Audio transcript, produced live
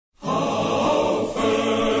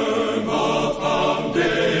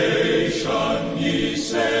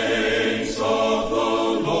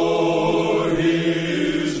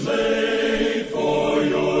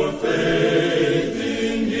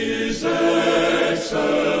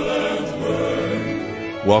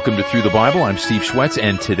Welcome to Through the Bible. I'm Steve Schwetz,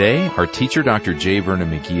 and today our teacher, Dr. J.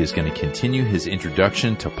 Vernon McGee, is going to continue his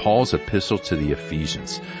introduction to Paul's epistle to the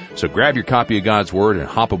Ephesians. So grab your copy of God's Word and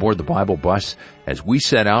hop aboard the Bible bus as we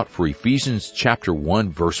set out for Ephesians chapter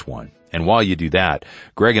 1, verse 1. And while you do that,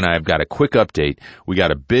 Greg and I have got a quick update. We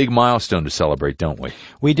got a big milestone to celebrate, don't we?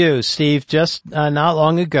 We do, Steve. Just not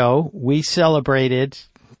long ago, we celebrated,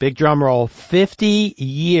 big drum roll, 50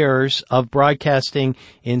 years of broadcasting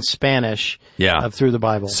in Spanish of Through the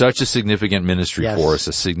Bible. Such a significant ministry for us,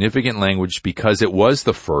 a significant language because it was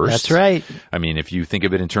the first. That's right. I mean, if you think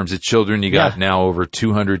of it in terms of children, you got now over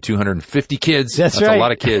 250 kids. That's right. A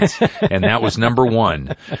lot of kids. And that was number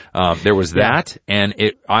one. There was that. And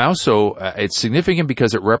it's significant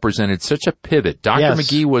because it represented such a pivot. Dr.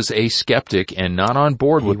 McGee was a skeptic and not on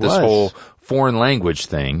board with this whole foreign language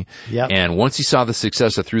thing. And once he saw the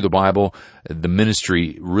success of Through the Bible, the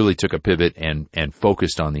ministry really took a pivot and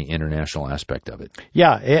focused on the international aspect of it.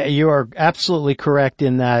 Yeah, you are absolutely correct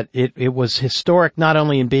in that it was historic not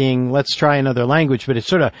only in being, let's try another language, but it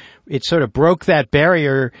sort of broke that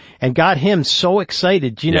barrier and got him so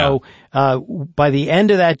excited. You know, by the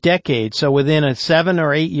end of that decade, so within a 7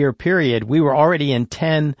 or 8 year period, we were already in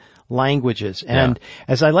 10 languages. And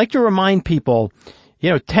as I like to remind people,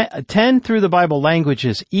 10 Through the Bible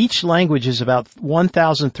languages, each language is about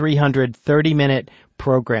 1,300 30-minute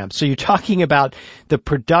programs. So you're talking about the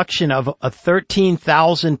production of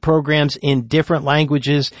 13,000 programs in different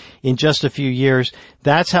languages in just a few years.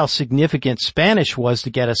 That's how significant Spanish was to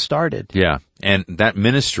get us started. Yeah. And that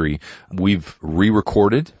ministry, we've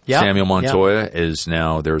re-recorded. Samuel Montoya is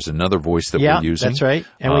now, there's another voice that we're using. That's right.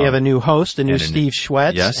 And we have a new host, a new Steve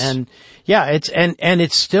Schwetz. Yes. And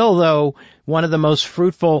it's still though, one of the most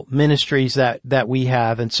fruitful ministries that we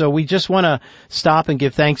have. And so we just want to stop and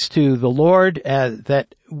give thanks to the Lord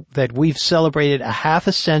that we've celebrated a half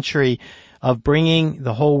a century of bringing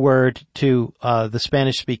the whole word to the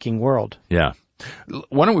Spanish-speaking world. Yeah.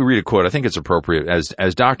 Why don't we read a quote? I think it's appropriate.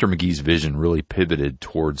 As Dr. McGee's vision really pivoted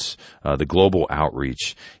towards the global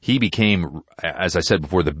outreach, he became, as I said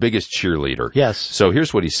before, the biggest cheerleader. Yes. So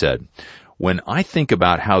here's what he said. When I think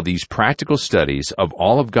about how these practical studies of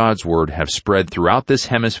all of God's Word have spread throughout this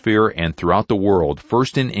hemisphere and throughout the world,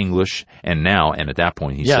 first in English and now, and at that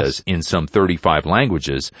point he says, in some 35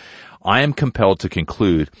 languages, I am compelled to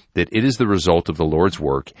conclude that it is the result of the Lord's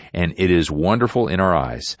work, and it is wonderful in our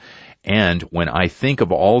eyes. And when I think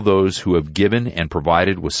of all those who have given and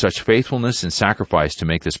provided with such faithfulness and sacrifice to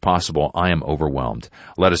make this possible, I am overwhelmed.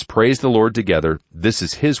 Let us praise the Lord together. This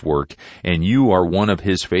is His work, and you are one of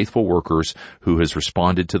His faithful workers who has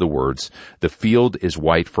responded to the words, "The field is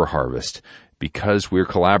white for harvest," because we're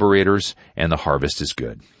collaborators and the harvest is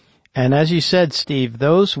good. And as you said, Steve,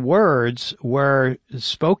 those words were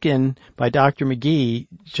spoken by Dr. McGee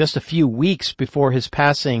just a few weeks before his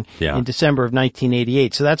passing in December of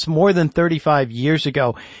 1988. So that's more than 35 years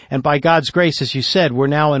ago. And by God's grace, as you said, we're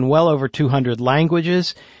now in well over 200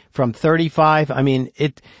 languages from 35. I mean,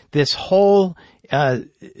 this whole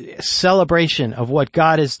celebration of what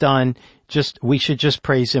God has done, we should just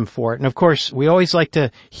praise Him for it. And of course, we always like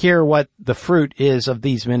to hear what the fruit is of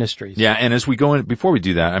these ministries. Yeah, and as we go in, before we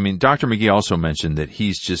do that, I mean, Dr. McGee also mentioned that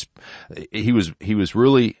he was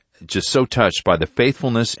really just so touched by the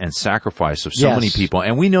faithfulness and sacrifice of so many people.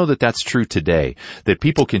 And we know that that's true today, that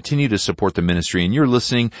people continue to support the ministry, and you're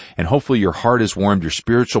listening, and hopefully your heart is warmed, your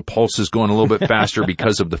spiritual pulse is going a little bit faster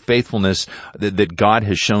because of the faithfulness that God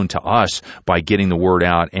has shown to us by getting the word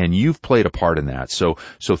out, and you've played a part in that. So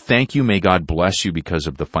thank you. May God bless you because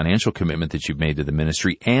of the financial commitment that you've made to the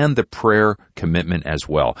ministry and the prayer commitment as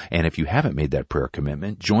well. And if you haven't made that prayer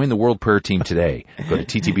commitment, join the World Prayer Team today. Go to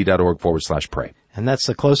ttb.org/pray. And that's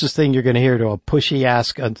the closest thing you're going to hear to a pushy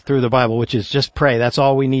ask through the Bible, which is just pray. That's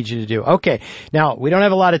all we need you to do. Okay. Now, we don't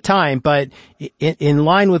have a lot of time, but in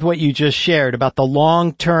line with what you just shared about the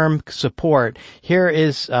long-term support, here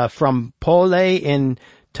is from Pole in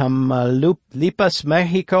Tamaulipas,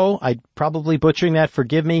 Mexico. I'm probably butchering that.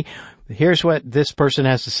 Forgive me. Here's what this person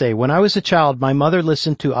has to say. When I was a child, my mother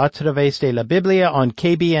listened to A Través de la Biblia on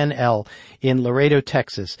KBNL in Laredo,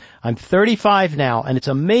 Texas. I'm 35 now, and it's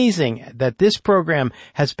amazing that this program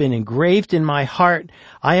has been engraved in my heart.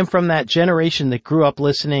 I am from that generation that grew up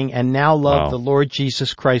listening and now love the Lord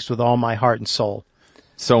Jesus Christ with all my heart and soul.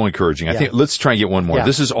 So encouraging. I think let's try and get one more. Yeah.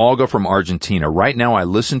 This is Olga from Argentina. Right now I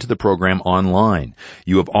listen to the program online.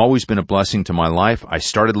 You have always been a blessing to my life. I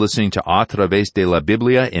started listening to A Través de la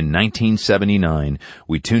Biblia in 1979.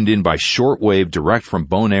 We tuned in by shortwave direct from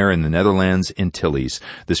Bonaire in the Netherlands Antilles.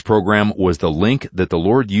 This program was the link that the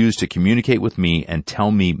Lord used to communicate with me and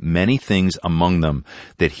tell me many things, among them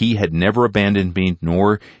that He had never abandoned me,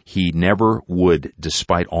 nor He never would,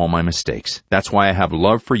 despite all my mistakes. That's why I have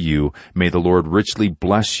love for you. May the Lord richly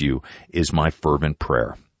bless you, is my fervent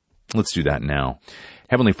prayer. Let's do that now.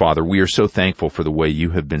 Heavenly Father, we are so thankful for the way you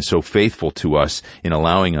have been so faithful to us in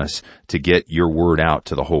allowing us to get your word out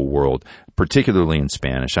to the whole world, particularly in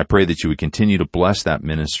Spanish. I pray that you would continue to bless that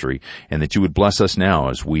ministry and that you would bless us now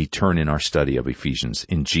as we turn in our study of Ephesians.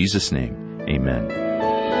 In Jesus' name, amen.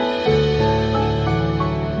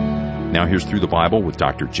 Now here's Through the Bible with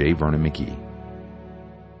Dr. J. Vernon McGee.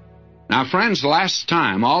 Now, friends, last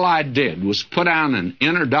time all I did was put down an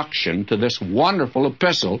introduction to this wonderful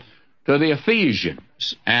epistle to the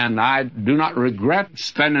Ephesians. And I do not regret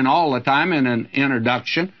spending all the time in an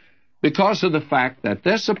introduction because of the fact that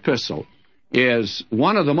this epistle is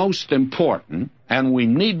one of the most important, and we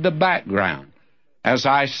need the background. As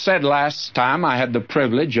I said last time, I had the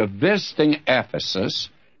privilege of visiting Ephesus,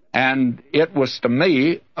 and it was to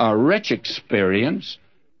me a rich experience.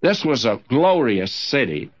 This was a glorious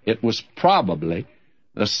city. It was probably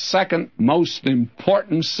the second most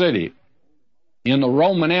important city in the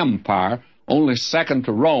Roman Empire, only second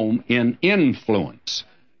to Rome in influence.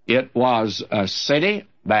 It was a city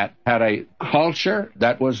that had a culture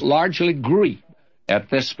that was largely Greek at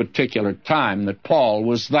this particular time that Paul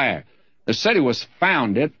was there. The city was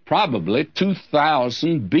founded probably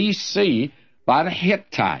 2000 B.C. by the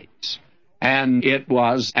Hittites, and it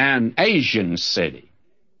was an Asian city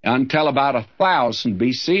until about 1000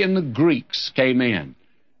 B.C., and the Greeks came in.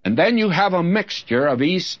 And then you have a mixture of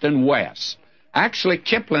East and West. Actually,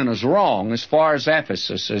 Kipling is wrong as far as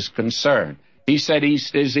Ephesus is concerned. He said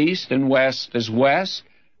East is East and West is West,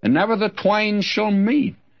 and never the twain shall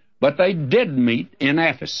meet. But they did meet in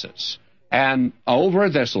Ephesus. And over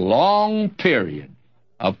this long period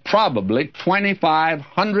of probably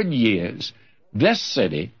 2,500 years, this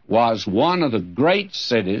city was one of the great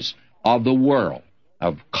cities of the world.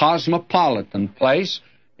 A cosmopolitan place.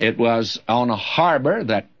 It was on a harbor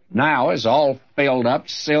that now is all filled up,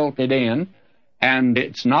 silted in, and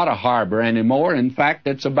it's not a harbor anymore. In fact,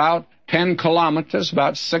 it's about 10 kilometers,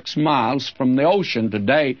 about 6 miles from the ocean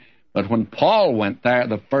today. But when Paul went there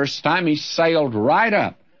the first time, he sailed right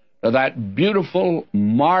up to that beautiful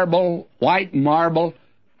marble, white marble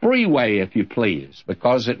freeway, if you please,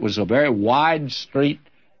 because it was a very wide street,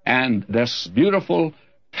 and this beautiful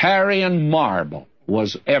Parian marble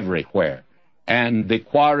was everywhere. And the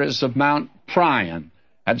quarries of Mount Prion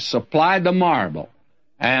had supplied the marble.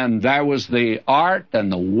 And there was the art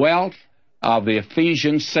and the wealth of the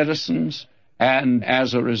Ephesian citizens. And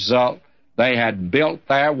as a result, they had built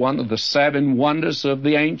there one of the 7 wonders of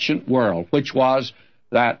the ancient world, which was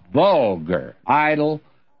that vulgar idol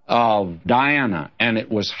of Diana. And it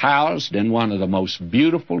was housed in one of the most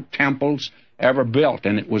beautiful temples ever built.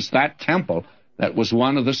 And it was that temple that was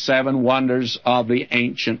one of the 7 wonders of the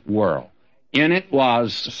ancient world. In it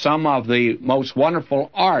was some of the most wonderful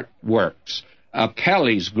artworks.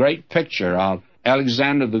 Kelly's great picture of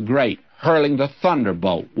Alexander the Great hurling the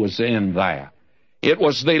thunderbolt was in there. It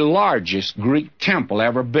was the largest Greek temple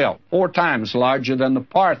ever built, 4 times larger than the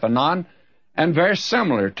Parthenon, and very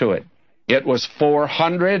similar to it. It was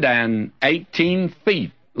 418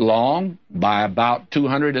 feet long by about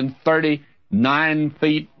 239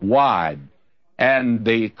 feet wide. And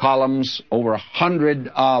the columns, over 100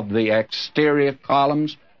 of the exterior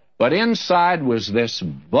columns. But inside was this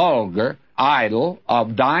vulgar idol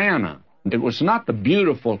of Diana. It was not the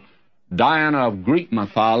beautiful Diana of Greek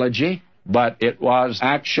mythology, but it was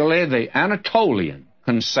actually the Anatolian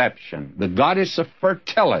conception, the goddess of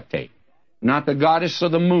fertility. Not the goddess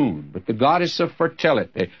of the moon, but the goddess of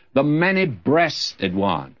fertility, the many-breasted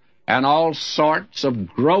one. And all sorts of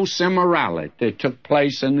gross immorality took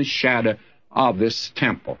place in the shadow of this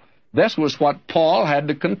temple. This was what Paul had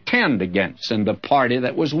to contend against in the party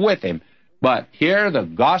that was with him. But here the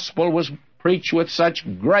gospel was preached with such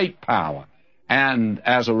great power. And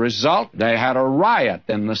as a result, they had a riot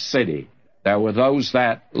in the city. There were those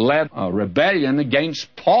that led a rebellion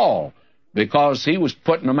against Paul because he was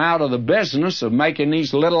putting them out of the business of making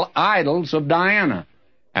these little idols of Diana.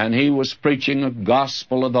 And he was preaching a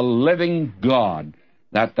gospel of the living God,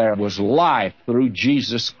 that there was life through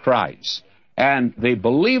Jesus Christ. And the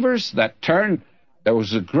believers that turned, there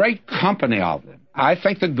was a great company of them. I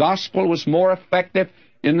think the gospel was more effective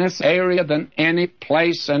in this area than any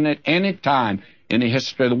place and at any time in the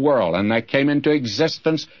history of the world. And there came into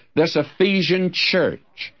existence this Ephesian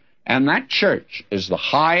church. And that church is the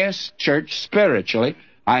highest church spiritually,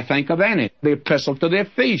 I think, of any. The epistle to the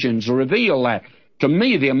Ephesians reveal that. To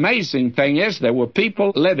me, the amazing thing is there were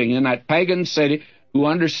people living in that pagan city who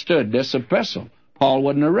understood this epistle. Paul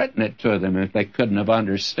wouldn't have written it to them if they couldn't have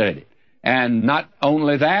understood it. And not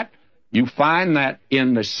only that, you find that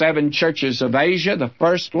in the 7 churches of Asia, the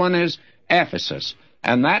first one is Ephesus.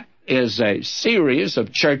 And that is a series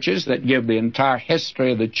of churches that give the entire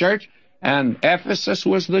history of the church. And Ephesus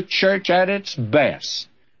was the church at its best,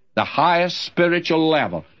 the highest spiritual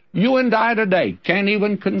level. You and I today can't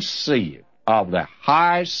even conceive of the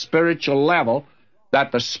high spiritual level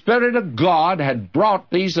that the Spirit of God had brought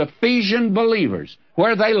these Ephesian believers,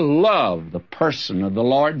 where they loved the person of the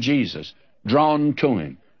Lord Jesus, drawn to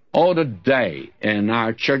Him. Oh, today in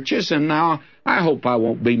our churches, and now I hope I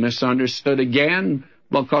won't be misunderstood again,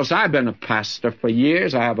 because I've been a pastor for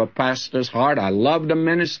years. I have a pastor's heart. I love to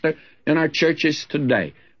minister in our churches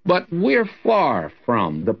today. But we're far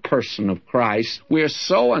from the person of Christ. We're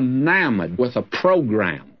so enamored with a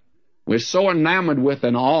program. We're so enamored with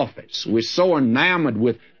an office. We're so enamored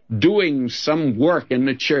with doing some work in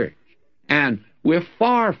the church. And we're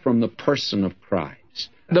far from the person of Christ.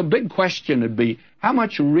 The big question would be, how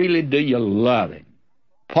much really do you love Him?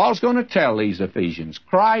 Paul's going to tell these Ephesians,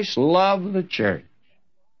 Christ loved the church.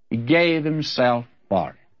 He gave Himself for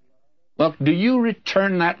it. Look, do you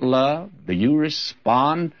return that love? Do you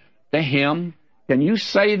respond to Him? Can you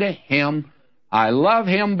say to Him, I love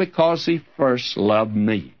Him because He first loved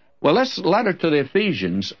me? Well, this letter to the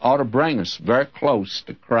Ephesians ought to bring us very close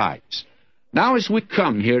to Christ. Now, as we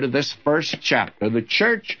come here to this first chapter, the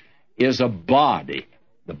church is a body,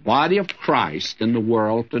 the body of Christ in the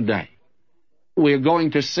world today. We're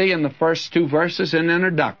going to see in the first 2 verses an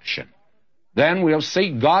introduction. Then we'll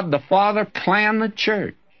see God the Father plan the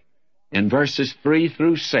church in verses 3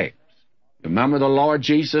 through 6. Remember the Lord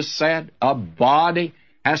Jesus said, a body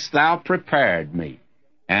hast thou prepared me.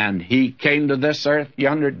 And He came to this earth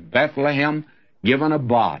yonder at Bethlehem, given a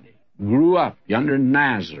body, grew up yonder in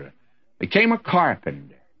Nazareth, became a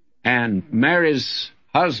carpenter, and Mary's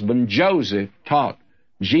husband Joseph taught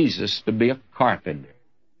Jesus to be a carpenter.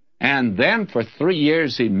 And then for 3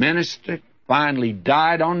 years He ministered, finally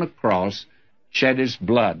died on the cross, shed His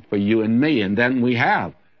blood for you and me. And then we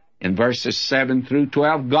have, in verses 7 through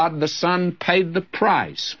 12, God the Son paid the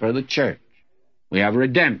price for the church. We have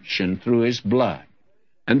redemption through His blood.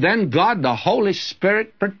 And then God the Holy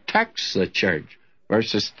Spirit protects the church.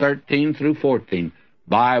 Verses 13 through 14.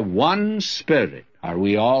 By one Spirit are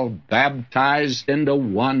we all baptized into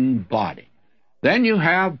one body. Then you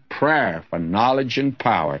have prayer for knowledge and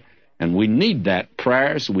power. And we need that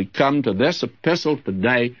prayer as we come to this epistle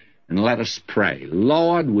today. And let us pray.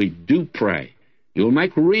 Lord, we do pray You'll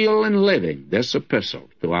make real and living this epistle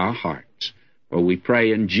to our hearts. For we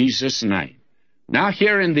pray in Jesus' name. Now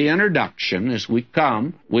here in the introduction, as we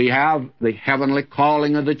come, we have the heavenly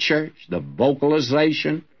calling of the church, the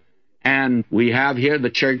vocalization, and we have here the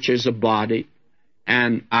church as a body.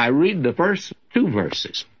 And I read the first 2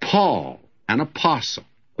 verses. Paul, an apostle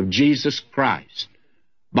of Jesus Christ,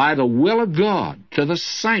 by the will of God, to the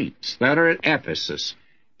saints that are at Ephesus,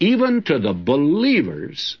 even to the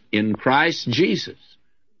believers in Christ Jesus,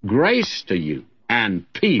 grace to you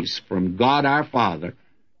and peace from God our Father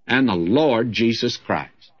and the Lord Jesus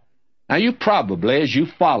Christ. Now you probably, as you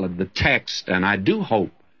followed the text, and I do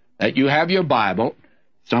hope that you have your Bible.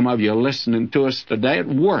 Some of you are listening to us today at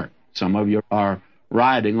work. Some of you are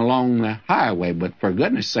riding along the highway, but for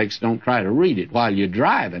goodness sakes, don't try to read it while you're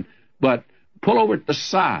driving, but pull over at the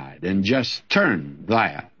side and just turn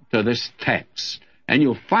there to this text, and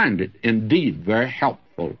you'll find it indeed very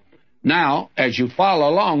helpful. Now, as you follow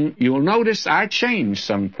along, you'll notice I changed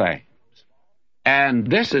some things. And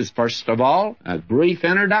this is, first of all, a brief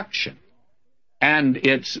introduction. And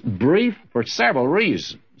it's brief for several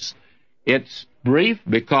reasons. It's brief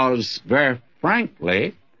because, very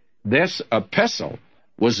frankly, this epistle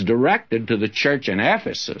was directed to the church in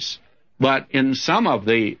Ephesus, but in some of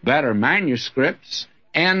the better manuscripts,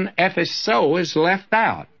 en Epheso is left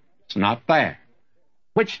out. It's not there.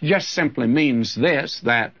 Which just simply means this,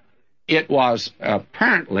 that it was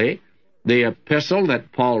apparently the epistle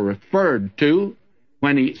that Paul referred to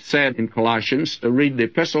when he said in Colossians to read the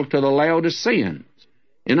epistle to the Laodiceans.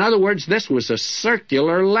 In other words, this was a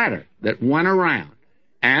circular letter that went around.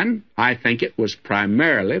 And I think it was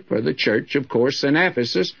primarily for the church, of course, in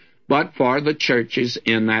Ephesus, but for the churches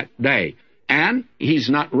in that day. And he's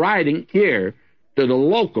not writing here to the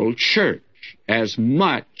local church as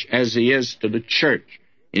much as he is to the church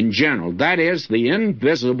in general. That is, the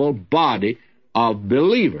invisible body of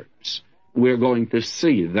believers. We're going to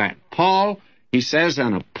see that. Paul, he says,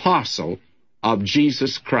 an apostle of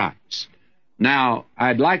Jesus Christ. Now,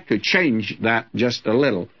 I'd like to change that just a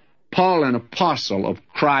little. Paul, an apostle of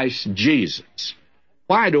Christ Jesus.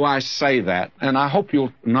 Why do I say that? And I hope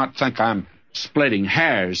you'll not think I'm splitting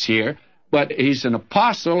hairs here, but he's an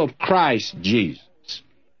apostle of Christ Jesus.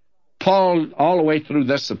 Paul, all the way through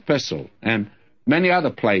this epistle, and many other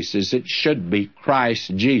places, it should be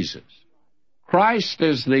Christ Jesus. Christ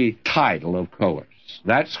is the title, of course.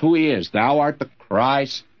 That's who he is. Thou art the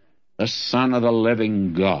Christ, the Son of the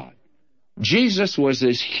living God. Jesus was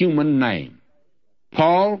his human name.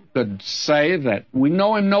 Paul could say that we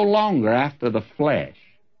know him no longer after the flesh.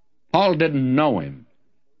 Paul didn't know him,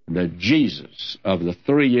 the Jesus of the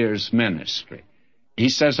 3 years ministry. He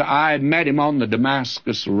says, I had met him on the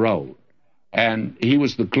Damascus road, and he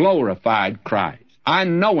was the glorified Christ. I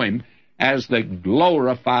know him as the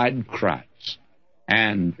glorified Christ.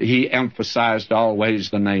 And he emphasized always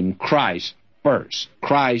the name Christ first,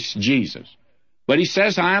 Christ Jesus. But he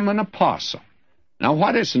says, I am an apostle. Now,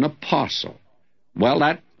 what is an apostle? Well,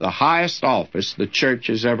 that's the highest office the church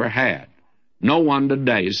has ever had. No one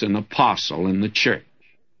today is an apostle in the church,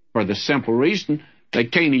 for the simple reason they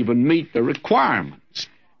can't even meet the requirements.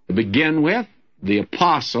 To begin with, the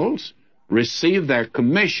apostles received their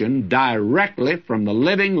commission directly from the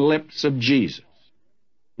living lips of Jesus.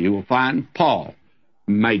 You will find Paul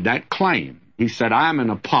made that claim. He said, I'm an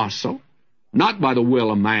apostle, not by the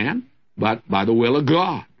will of man, but by the will of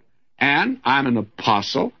God. And I'm an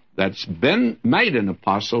apostle that's been made an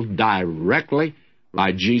apostle directly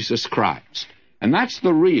by Jesus Christ. And that's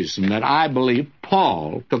the reason that I believe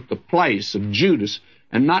Paul took the place of Judas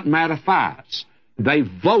and not Matthias. They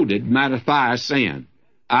voted Matthias in.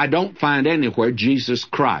 I don't find anywhere Jesus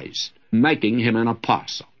Christ making him an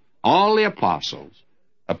apostle. All the apostles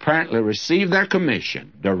apparently received their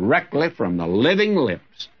commission directly from the living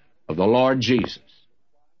lips of the Lord Jesus.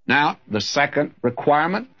 Now, the second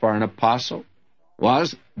requirement for an apostle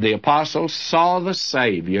was the apostle saw the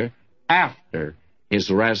Savior after his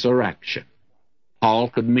resurrection. Paul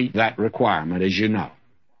could meet that requirement, as you know.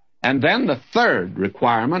 And then the third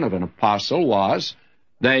requirement of an apostle was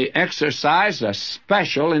they exercised a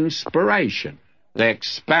special inspiration. They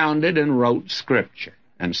expounded and wrote Scripture.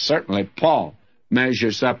 And certainly Paul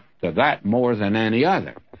measures up to that more than any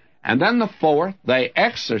other. And then the fourth, they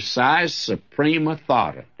exercised supreme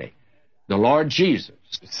authority. The Lord Jesus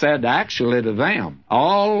said actually to them,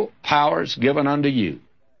 all power is given unto you.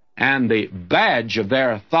 And the badge of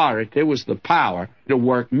their authority was the power to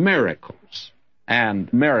work miracles.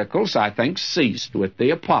 And miracles, I think, ceased with the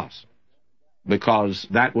apostles, because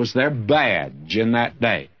that was their badge in that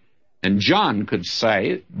day. And John could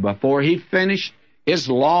say, before he finished his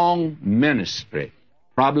long ministry,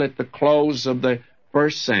 probably at the close of the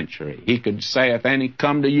first century, he could say, if any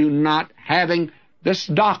come to you not having this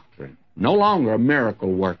doctrine, no longer a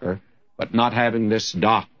miracle worker, but not having this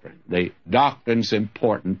doctrine. The doctrine's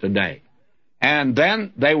important today. And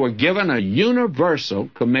then they were given a universal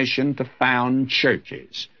commission to found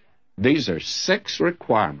churches. These are 6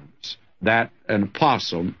 requirements that an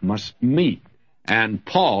apostle must meet, and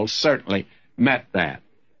Paul certainly met that.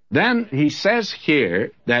 Then he says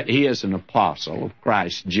here that he is an apostle of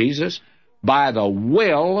Christ Jesus by the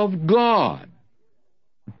will of God.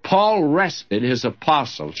 Paul rested his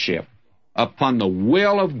apostleship upon the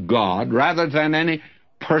will of God rather than any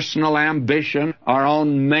personal ambition or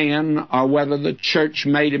own man or whether the church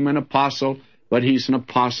made him an apostle, but he's an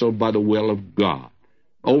apostle by the will of God.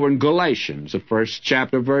 Over in Galatians, the 1st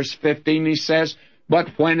chapter, verse 15, he says, but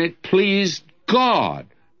when it pleased God,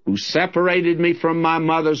 who separated me from my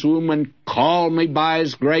mother's womb and called me by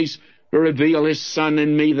his grace to reveal his Son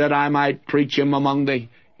in me that I might preach him among the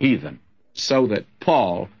heathen. So that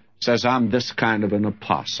Paul says, I'm this kind of an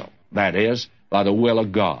apostle. That is, by the will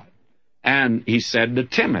of God. And he said to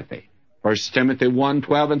Timothy, 1 Timothy 1,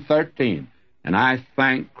 12 and 13, and I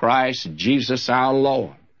thank Christ Jesus our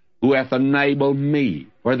Lord, who hath enabled me,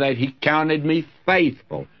 for that he counted me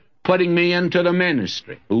faithful, putting me into the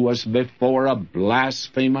ministry, who was before a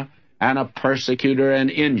blasphemer and a persecutor and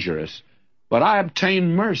injurious. But I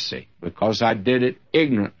obtained mercy, because I did it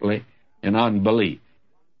ignorantly in unbelief.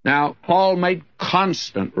 Now, Paul made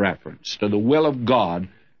constant reference to the will of God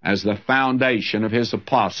as the foundation of his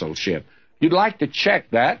apostleship. If you'd like to check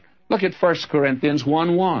that, look at 1 Corinthians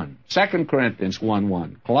 1:1, 2 Corinthians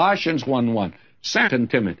 1:1, Colossians 1:1, 2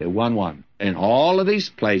 Timothy 1:1. In all of these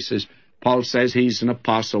places, Paul says he's an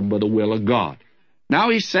apostle by the will of God. Now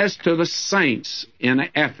he says to the saints in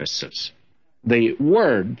Ephesus, the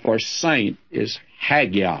word for saint is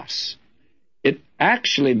hagios. It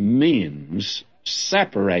actually means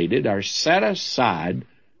separated or set aside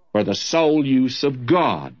for the sole use of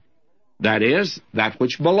God. That is, that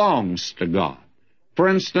which belongs to God. For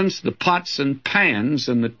instance, the pots and pans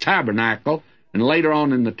in the tabernacle and later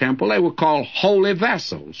on in the temple, they were called holy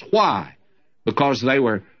vessels. Why? Because they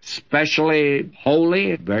were specially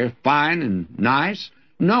holy, very fine and nice?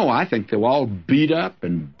 No, I think they were all beat up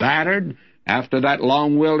and battered after that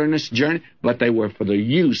long wilderness journey, but they were for the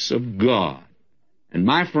use of God. And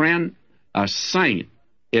my friend, a saint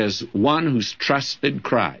is one who's trusted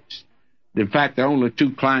Christ. In fact, there are only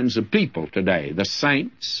two kinds of people today, the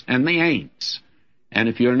saints and the ain'ts. And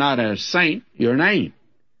if you're not a saint, you're an ain't.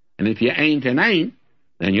 And if you ain't an ain't,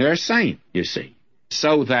 then you're a saint, you see.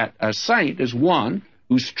 So that a saint is one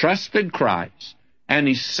who's trusted Christ, and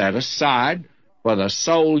he's set aside for the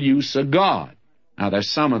sole use of God. Now, there's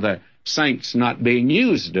some of the saints not being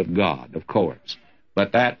used of God, of course,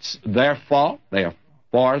 but that's their fault. They are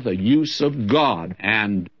for the use of God,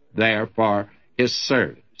 and they are for His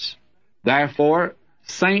service. Therefore,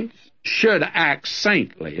 saints should act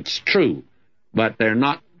saintly, it's true, but they're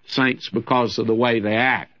not saints because of the way they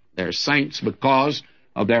act. They're saints because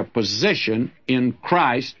of their position in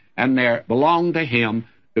Christ, and they belong to Him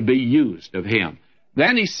to be used of Him.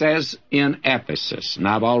 Then he says in Ephesus, and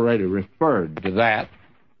I've already referred to that.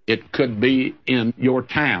 It could be in your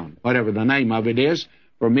town, whatever the name of it is.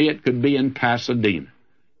 For me, it could be in Pasadena.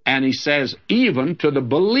 And he says, even to the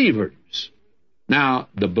believers. Now,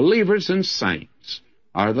 the believers and saints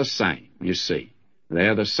are the same, you see.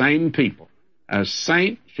 They're the same people. A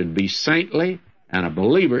saint should be saintly, and a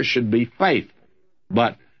believer should be faithful.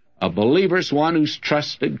 But a believer's one who's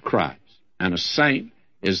trusted Christ, and a saint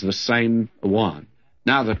is the same one.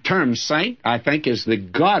 Now, the term saint, I think, is the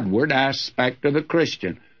Godward aspect of the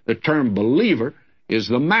Christian. The term believer is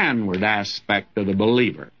the manward aspect of the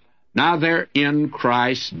believer. Now, they're in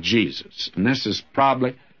Christ Jesus. And this is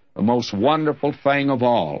probably the most wonderful thing of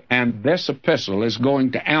all. And this epistle is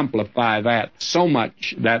going to amplify that so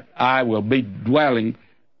much that I will be dwelling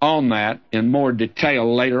on that in more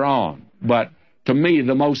detail later on. But to me,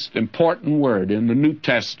 the most important word in the New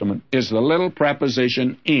Testament is the little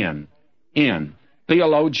preposition in. In.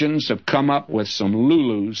 Theologians have come up with some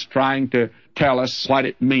lulus trying to tell us what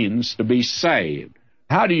it means to be saved.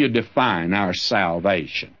 How do you define our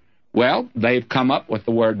salvation? Well, they've come up with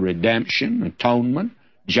the word redemption, atonement,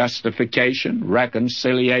 justification,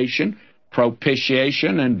 reconciliation,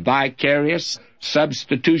 propitiation, and vicarious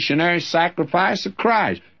substitutionary sacrifice of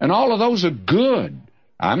Christ. And all of those are good.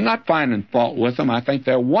 I'm not finding fault with them. I think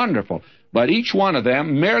they're wonderful. But each one of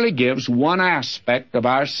them merely gives one aspect of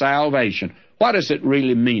our salvation. What does it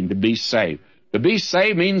really mean to be saved? To be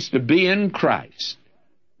saved means to be in Christ.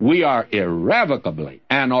 We are irrevocably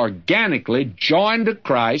and organically joined to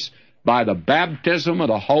Christ by the baptism of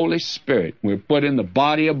the Holy Spirit. We're put in the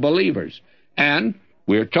body of believers. And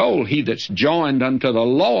we're told, he that's joined unto the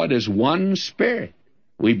Lord is one spirit.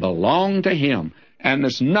 We belong to Him. And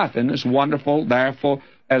there's nothing as wonderful, therefore,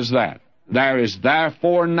 as that. There is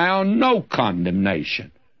therefore now no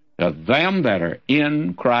condemnation to them that are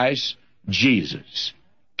in Christ Jesus.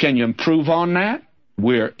 Can you improve on that?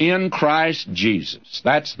 We're in Christ Jesus.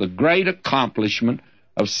 That's the great accomplishment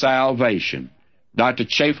of salvation. Dr.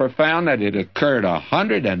 Schaeffer found that it occurred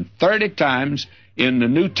 130 times in the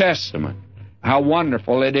New Testament. How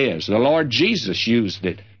wonderful it is. The Lord Jesus used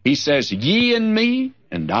it. He says, ye in me,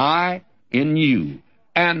 and I in you.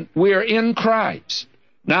 And we're in Christ.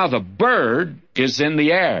 Now, the bird is in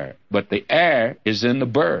the air, but the air is in the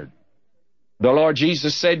bird. The Lord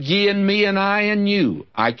Jesus said, ye in me, and I in you.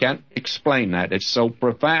 I can't explain that. It's so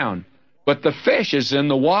profound. But the fish is in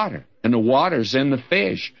the water, and the water's in the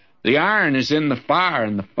fish. The iron is in the fire,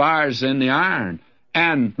 and the fire's in the iron.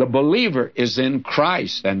 And the believer is in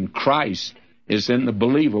Christ, and Christ is in the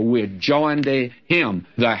believer. We're joined to Him.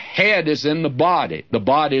 The head is in the body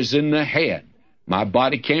is in the head. My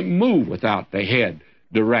body can't move without the head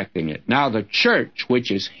directing it. Now the church,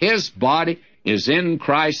 which is His body, is in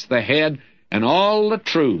Christ the head, and all the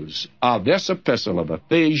truths of this epistle of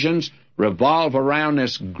Ephesians revolve around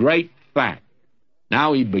this great fact.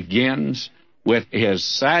 Now he begins with his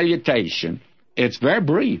salutation. It's very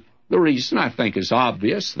brief. The reason, I think, is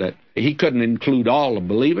obvious, that he couldn't include all the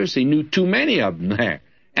believers. He knew too many of them there.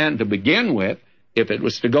 And to begin with, if it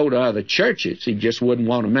was to go to other churches, he just wouldn't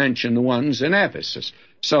want to mention the ones in Ephesus.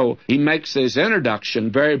 So he makes his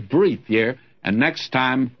introduction very brief here, and next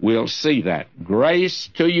time we'll see that. Grace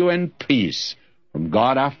to you and peace from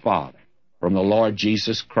God our Father, from the Lord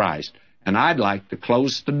Jesus Christ. And I'd like to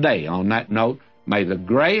close today on that note. May the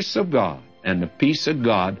grace of God and the peace of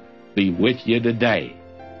God be with you today,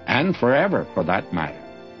 and forever for that matter.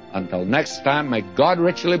 Until next time, may God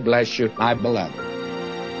richly bless you, my beloved.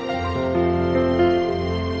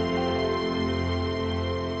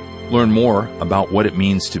 Learn more about what it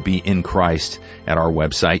means to be in Christ at our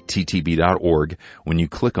website, ttb.org, when you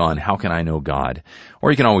click on How Can I Know God? Or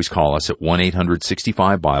you can always call us at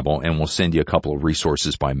 1-800-65-BIBLE, and we'll send you a couple of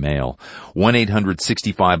resources by mail.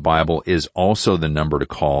 1-800-65-BIBLE is also the number to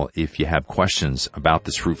call if you have questions about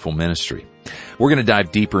this fruitful ministry. We're going to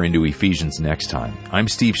dive deeper into Ephesians next time. I'm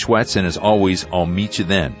Steve Schwetz, and as always, I'll meet you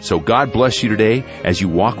then. So God bless you today as you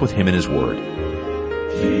walk with Him in His Word.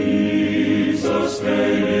 Jesus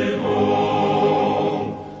made it all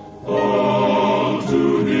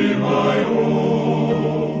to Him I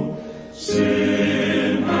owe.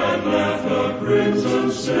 Sin had left a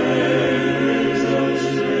crimson stain,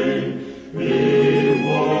 He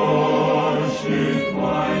washed it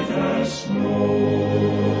white as snow.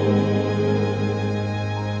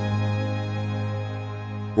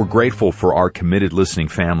 We're grateful for our committed listening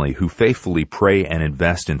family who faithfully pray and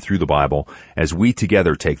invest in Through the Bible as we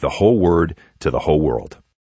together take the whole Word to the whole world.